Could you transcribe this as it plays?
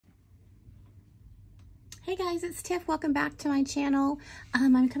Hey guys, it's Tiff. Welcome back to my channel.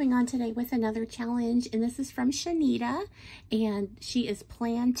 I'm coming on today with another challenge, and this is from Shenita, and she is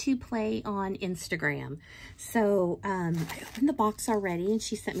Plan to Play on Instagram. So I opened the box already, and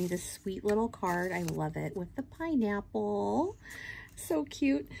she sent me this sweet little card. I love it, with the pineapple. So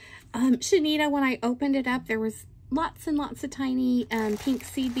cute. Shenita, when I opened it up, there was lots and lots of tiny pink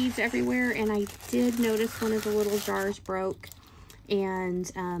seed beads everywhere, and I did notice one of the little jars broke. And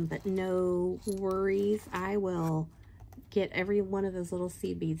but no worries, I will get every one of those little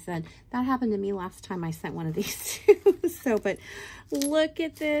seed beads done. That happened to me last time I sent one of these too. So, but look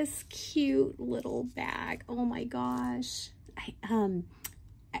at this cute little bag. Oh my gosh.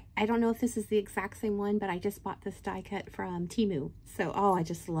 I don't know if this is the exact same one, but I just bought this die cut from Temu. So, oh, I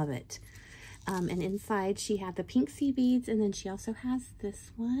just love it. And inside she had the pink seed beads, and then she also has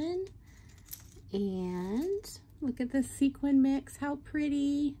this one. And look at the sequin mix, how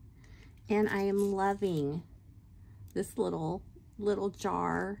pretty. And I am loving this little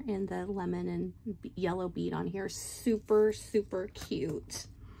jar and the lemon and yellow bead on here. Super, super cute.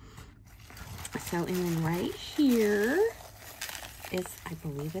 So, and then right here is, I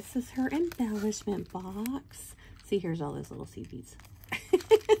believe this is her embellishment box. See, here's all those little seed beads.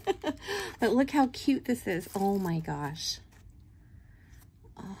 But look how cute this is. Oh my gosh.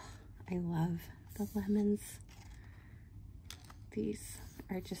 Oh, I love the lemons. These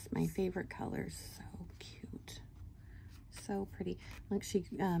are just my favorite colors. So cute. So pretty. Look, she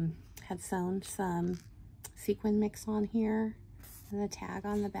had sewn some sequin mix on here and the tag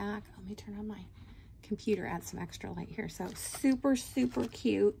on the back. Let me turn on my computer, add some extra light here. So super, super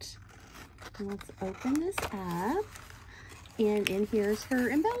cute. And let's open this up. And in here's her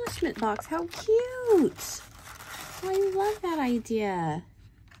embellishment box. How cute. Oh, I love that idea.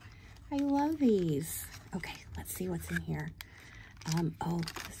 I love these. Okay, let's see what's in here. Oh,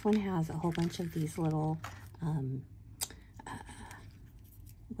 this one has a whole bunch of these little, what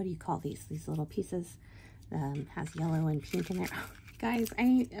do you call these? These little pieces. Has yellow and pink in there. Oh, guys,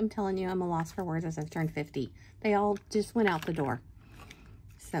 I'm telling you, I'm a loss for words as I've turned 50. They all just went out the door.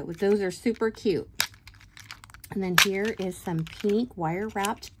 So those are super cute. And then here is some pink wire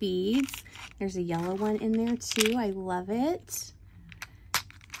wrapped beads. There's a yellow one in there too. I love it.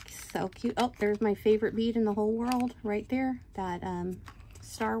 So cute. Oh, there's my favorite bead in the whole world right there. That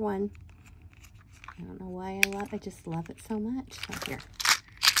star one. I don't know why I just love it so much. So here,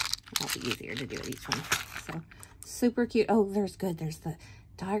 that'll be easier to do with each one. So super cute. Oh, there's the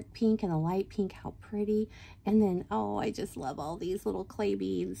dark pink and the light pink. How pretty. And then, oh, I just love all these little clay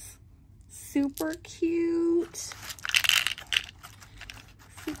beads. Super cute.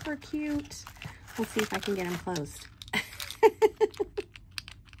 Super cute. We'll see if I can get them closed.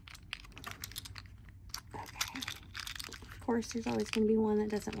 Of course, there's always going to be one that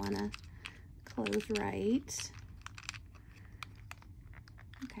doesn't want to close right.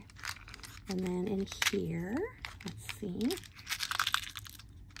 Okay. And then in here, let's see.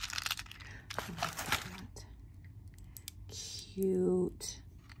 Oh, look at that. Cute.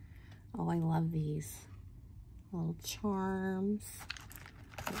 Oh, I love these little charms.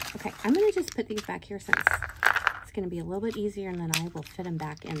 Okay, I'm going to just put these back here since it's going to be a little bit easier, and then I will fit them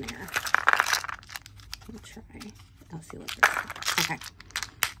back in there. I'll try. Oh, see, look. Okay.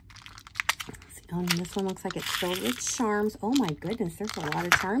 Let's see. Oh, and this one looks like it's filled with charms. Oh my goodness, there's a lot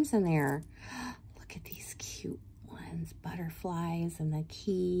of charms in there. Look at these cute ones. Butterflies and the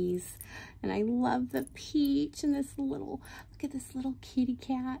keys. And I love the peach and this little, look at this little kitty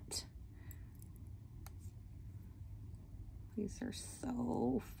cat. These are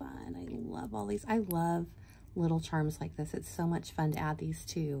so fun. I love all these. I love little charms like this. It's so much fun to add these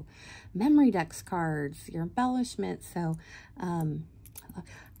to memory decks cards, your embellishments. So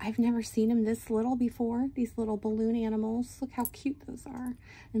I've never seen them this little before, these little balloon animals. Look how cute those are.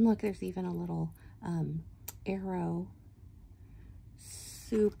 And look, there's even a little arrow.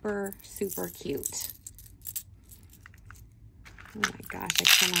 Super, super cute. Oh my gosh, I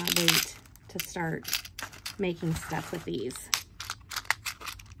cannot wait to start making stuff with these.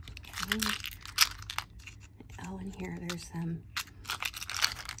 Okay. Oh, and here there's some,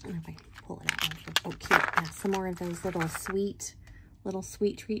 I don't know if I can pull it out. Oh, cute. Yeah, some more of those little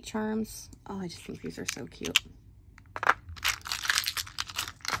sweet treat charms. Oh, I just think these are so cute.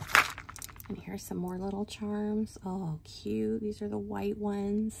 And here's some more little charms. Oh, cute. These are the white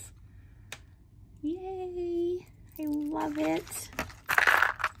ones. Yay. I love it.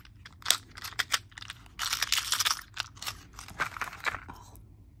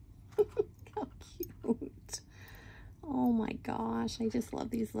 Oh my gosh, I just love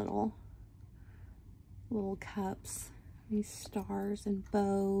these little cups. These stars and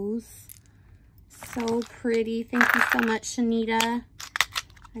bows. So pretty. Thank you so much, Shenita.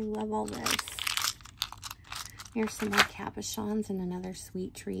 I love all this. Here's some more cabochons and another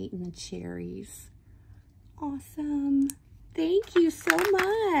sweet treat and the cherries. Awesome. Thank you so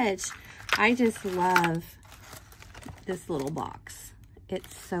much. I just love this little box.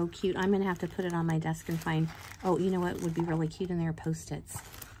 It's so cute. I'm going to have to put it on my desk and find, oh, you know what would be really cute in there? Post-its.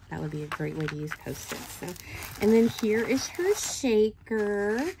 That would be a great way to use Post-its. So, and then here is her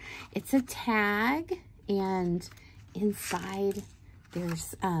shaker. It's a tag, and inside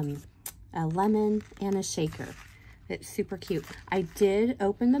there's a lemon and a shaker. It's super cute. I did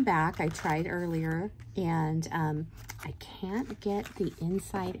open the back. I tried earlier, and I can't get the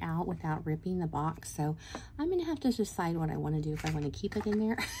inside out without ripping the box. So I'm going to have to decide what I want to do, if I want to keep it in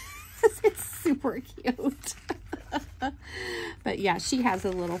there. It's super cute. But yeah, she has a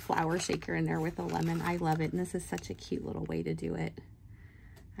little flower shaker in there with a lemon. I love it. And this is such a cute little way to do it.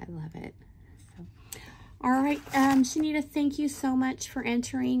 I love it. So, all right, Shenita, thank you so much for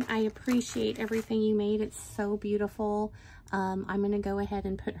entering. I appreciate everything you made. It's so beautiful. I'm going to go ahead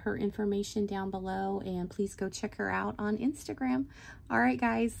and put her information down below, and please go check her out on Instagram. All right,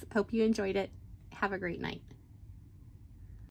 guys, hope you enjoyed it. Have a great night.